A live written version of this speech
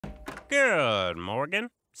Good, Morgan.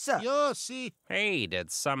 Sir. Yo, see. Hey,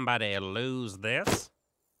 did somebody lose this?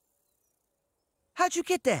 How'd you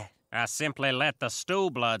get that? I simply let the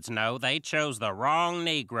Stoolbloods know they chose the wrong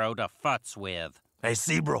Negro to futz with. Hey,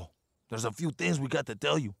 C-Bro, there's a few things we got to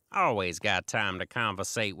tell you. Always got time to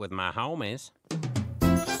conversate with my homies.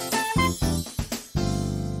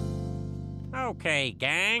 Okay,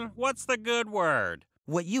 gang, what's the good word?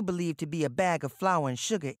 What you believe to be a bag of flour and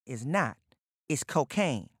sugar is not. It's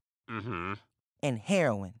cocaine. Mm-hmm. And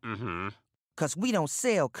heroin. Mm-hmm. 'Cause we don't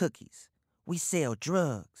sell cookies. We sell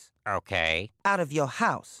drugs. Okay. Out of your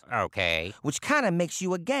house. Okay. Which kind of makes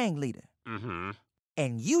you a gang leader. Mm-hmm.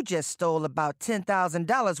 And you just stole about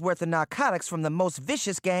 $10,000 worth of narcotics from the most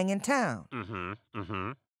vicious gang in town. Mm-hmm.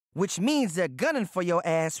 Mm-hmm. Which means they're gunning for your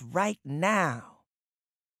ass right now.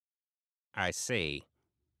 I see.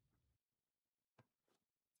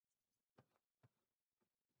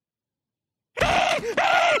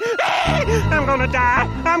 I'm gonna die!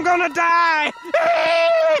 I'm gonna die!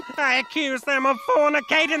 I accuse them of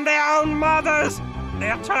fornicating their own mothers!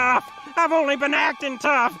 They're tough! I've only been acting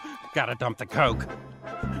tough! Gotta dump the coke.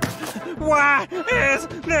 Why is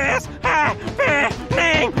this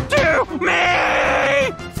happening to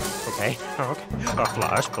me? Okay.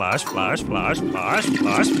 Flush.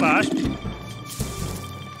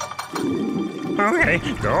 Okay,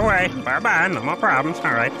 go away. Bye-bye. No more problems.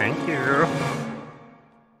 All right, thank you.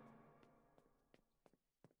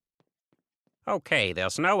 Okay,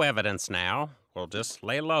 there's no evidence now. We'll just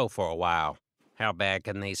lay low for a while. How bad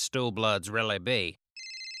can these Stoolbloods really be?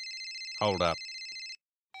 Hold up.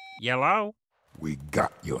 Yellow? We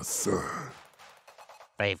got your son.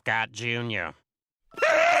 They've got Junior.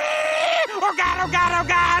 Oh, God, oh, God, oh,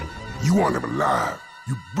 God! You want him alive,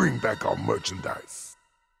 you bring back our merchandise.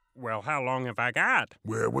 Well, how long have I got?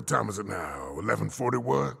 Well, what time is it now?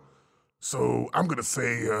 11:41? So I'm gonna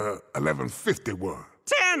say 11:51.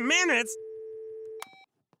 10 minutes?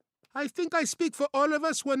 I think I speak for all of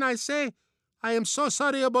us when I say, I am so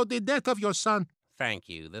sorry about the death of your son. Thank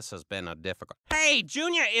you. This has been a difficult... Hey,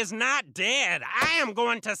 Junior is not dead. I am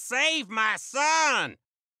going to save my son.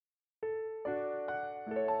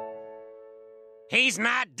 He's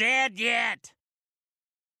not dead yet.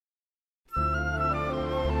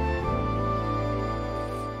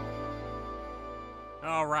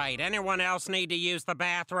 All right, anyone else need to use the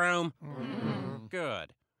bathroom?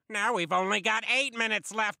 Good. Now we've only got 8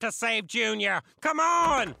 minutes left to save Junior. Come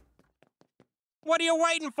on! What are you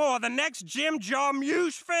waiting for, the next Jim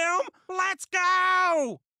Jarmusch film? Let's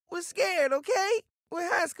go! We're scared, okay? We're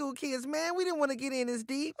high school kids, man. We didn't want to get in this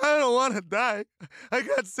deep. I don't want to die. I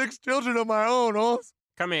got 6 children of my own, Oz.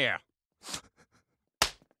 Come here.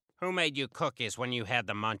 Who made you cookies when you had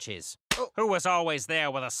the munchies? Who was always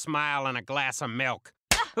there with a smile and a glass of milk?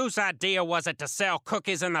 Whose idea was it to sell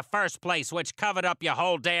cookies in the first place, which covered up your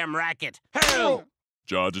whole damn racket? Who?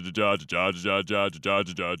 Junior.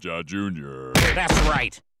 That's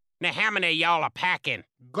right. Now how many of y'all are packing?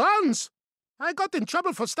 Guns? I got in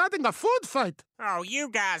trouble for starting a food fight. Oh, you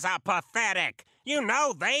guys are pathetic. You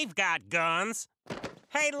know they've got guns.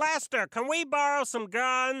 Hey, Lester, can we borrow some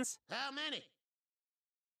guns? How many?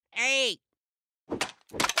 8.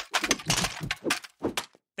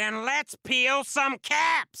 Then let's peel some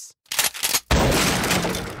caps.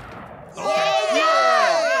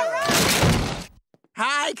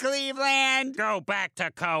 Hi, Cleveland. Go back to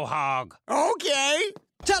Quahog. Okay.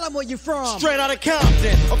 Tell them where you're from. Straight out of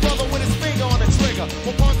Compton, a brother with his finger on the trigger.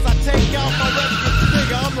 But once I take out, my rep gets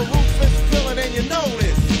bigger. I'm the